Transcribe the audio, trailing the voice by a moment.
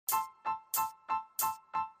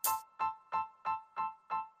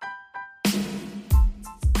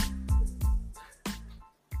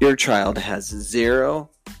your child has zero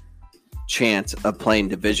chance of playing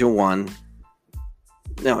Division One.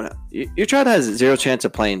 No, your child has zero chance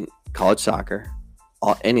of playing college soccer,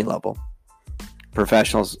 any level,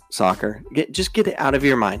 professional soccer. Just get it out of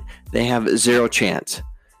your mind. They have zero chance.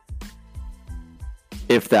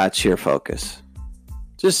 If that's your focus,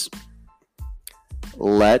 just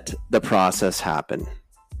let the process happen,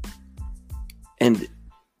 and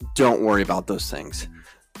don't worry about those things.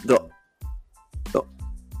 The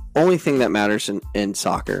only thing that matters in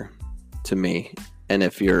soccer to me, and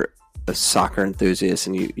if you're a soccer enthusiast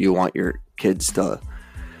and you want your kids to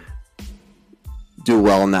do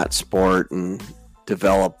well in that sport and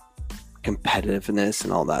develop competitiveness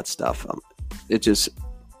and all that stuff, it's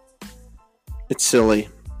silly.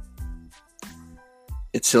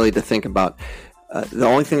 It's silly to think about. The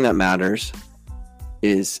only thing that matters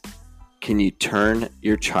is, can you turn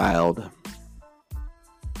your child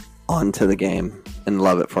onto the game and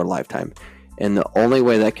love it for a lifetime? And the only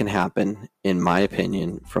way that can happen, in my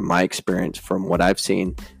opinion, from my experience, from what I've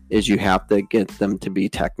seen, is you have to get them to be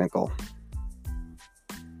technical.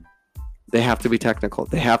 They have to be technical.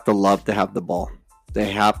 They have to love to have the ball.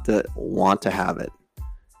 They have to want to have it.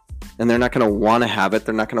 And they're not going to want to have it.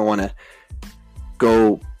 They're not going to want to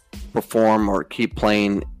go perform or keep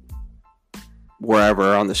playing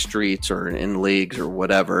wherever on the streets or in leagues or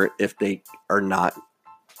whatever if they are not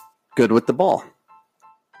good with the ball.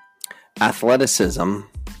 Athleticism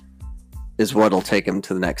is what will take them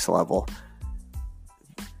to the next level.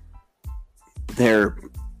 Their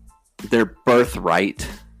birthright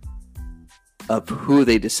of who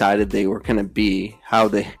they decided they were going to be, how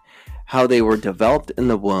they were developed in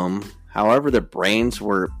the womb, however their brains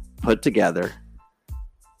were put together.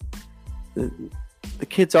 The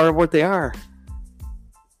kids are what they are.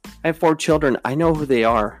 I have 4 children. I know who they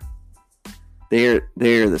are. They are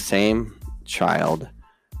the same child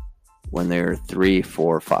when they're 3,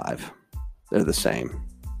 4, 5. They're the same.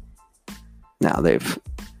 Now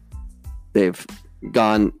they've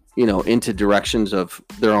gone, into directions of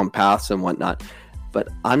their own paths and whatnot, but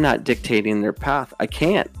I'm not dictating their path. I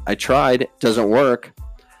can't. I tried. It doesn't work.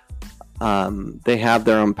 They have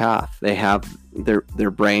their own path. They have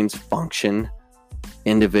their brains function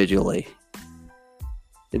individually.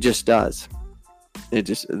 It just does.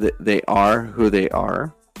 They are who they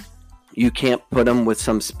are. You can't put them with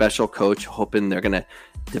some special coach hoping they're going to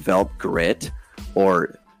develop grit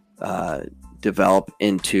or develop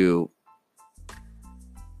into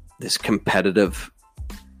this competitive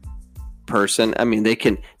person. I mean, they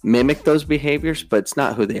can mimic those behaviors, but it's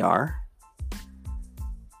not who they are.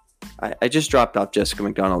 I just dropped off Jessica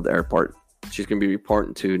McDonald at the airport. She's going to be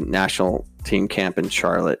reporting to national team camp in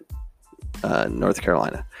Charlotte, North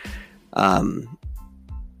Carolina.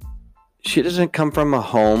 She doesn't come from a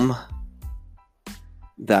home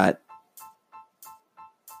that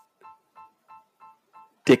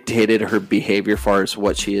dictated her behavior as far as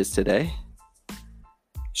what she is today.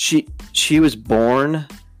 She was born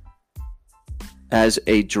as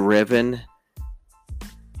a driven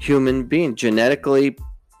human being. Genetically,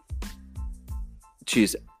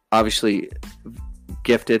 she's obviously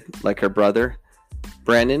gifted like her brother,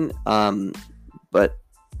 Brandon, but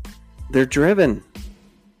they're driven.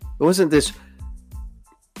 It wasn't this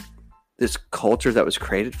culture that was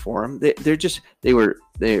created for them. They were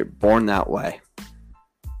born that way.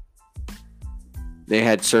 They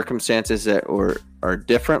had circumstances that are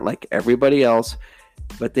different, like everybody else,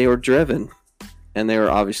 but they were driven, and they were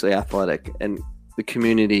obviously athletic, and the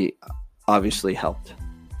community obviously helped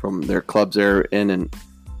from their clubs they're in, and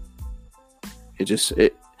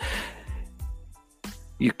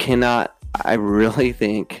you cannot. I really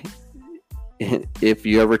think if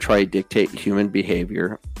you ever try to dictate human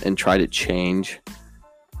behavior and try to change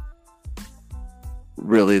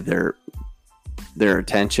really their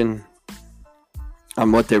attention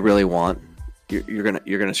on what they really want, you're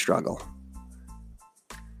gonna struggle.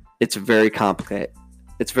 It's very complicated.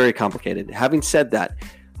 Having said that,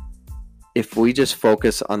 if we just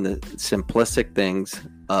focus on the simplistic things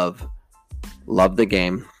of love the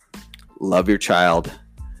game, love your child,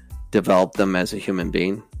 develop them as a human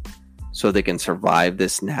being so they can survive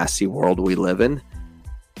this nasty world we live in,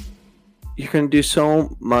 you're going to do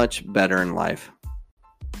so much better in life.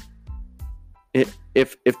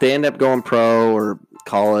 If they end up going pro or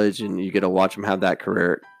college and you get to watch them have that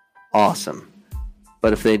career, awesome.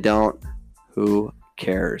 But if they don't, who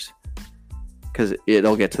cares? Because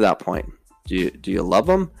it'll get to that point. Do you love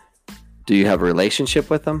them? Do you have a relationship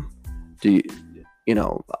with them?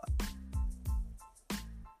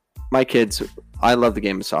 My kids, I love the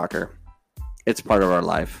game of soccer. It's part of our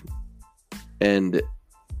life. And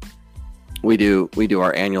we do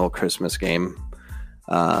our annual Christmas game.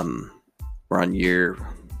 We're on year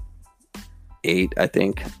 8, I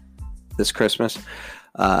think, this Christmas,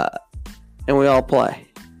 and we all play.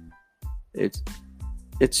 It's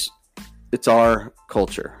our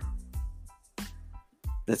culture.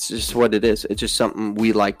 That's just what it is. It's just something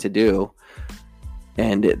we like to do,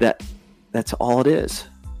 and that's all it is.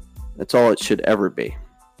 That's all it should ever be.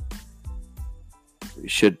 You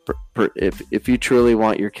should, if you truly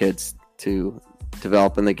want your kids to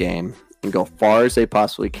develop in the game and go far as they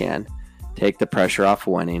possibly can, take the pressure off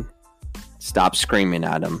winning, stop screaming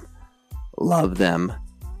at them, love them,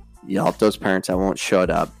 yell at those parents that won't shut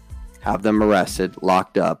up, have them arrested,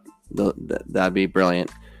 locked up. That'd be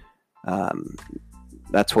brilliant.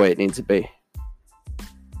 That's the way it needs to be.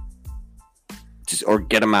 Or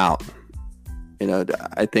get them out.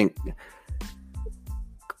 I think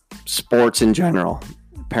sports in general,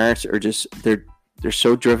 parents are just they're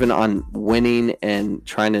so driven on winning and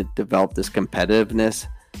trying to develop this competitiveness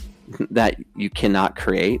that you cannot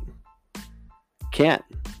create. Can't.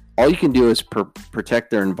 All you can do is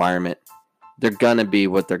protect their environment. They're gonna be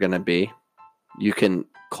what they're gonna be. You can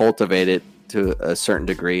cultivate it to a certain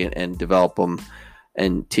degree and develop them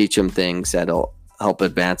and teach them things that'll help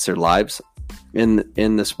advance their lives in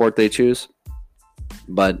the sport they choose.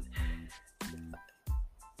 But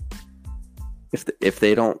if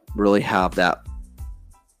they don't really have that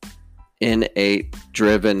innate,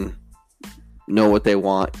 driven, know what they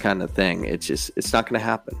want kind of thing, it's not going to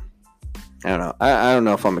happen. I don't know. I don't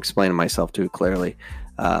know if I'm explaining myself too clearly,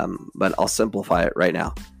 but I'll simplify it right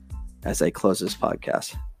now as I close this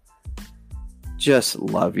podcast. Just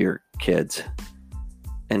love your kids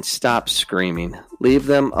and stop screaming. Leave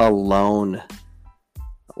them alone.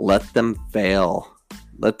 Let them fail.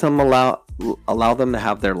 Let them allow them to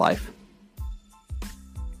have their life.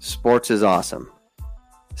 Sports is awesome.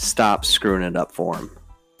 Stop screwing it up for them.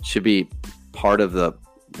 It should be part of the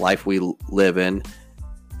life we live in,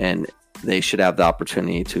 and they should have the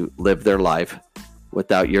opportunity to live their life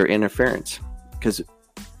without your interference. Because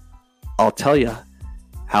I'll tell you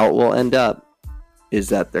how it will end up is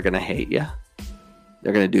that they're going to hate you.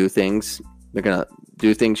 They're going to do things. They're going to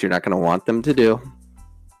do things you're not going to want them to do.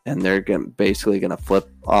 And they're basically going to flip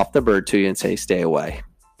off the bird to you and say, stay away.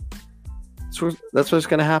 That's what's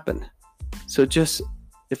going to happen. So just,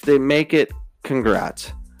 if they make it,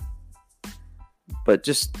 congrats. But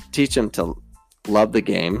just teach them to love the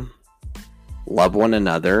game, love one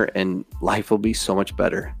another, and life will be so much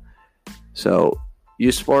better. So,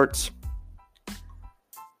 youth sports,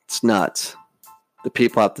 it's nuts. The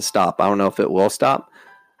people have to stop. I don't know if it will stop,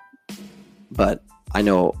 but I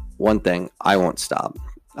know one thing, I won't stop.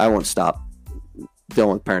 I won't stop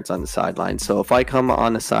dealing with parents on the sideline. So if I come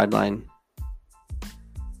on the sideline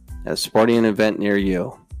at a sporting event near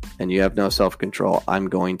you and you have no self-control, I'm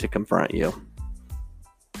going to confront you.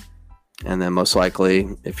 And then most likely,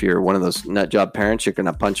 if you're one of those nut job parents, you're going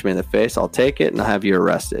to punch me in the face. I'll take it and I'll have you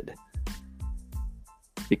arrested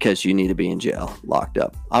because you need to be in jail, locked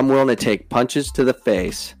up. I'm willing to take punches to the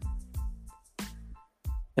face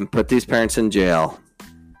and put these parents in jail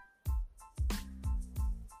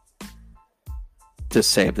to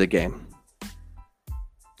save the game.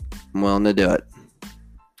 I'm willing to do it.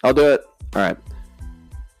 I'll do it. All right.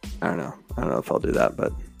 I don't know if I'll do that,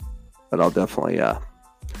 but I'll definitely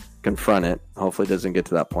confront it. Hopefully it doesn't get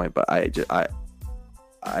to that point, but I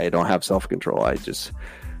don't have self-control. I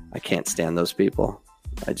can't stand those people.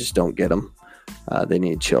 I just don't get them. They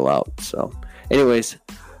need to chill out. So anyways,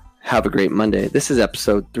 have a great Monday. This is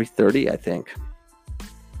episode 330, I think.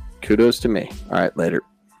 Kudos to me. All right, later.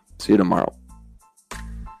 See you tomorrow.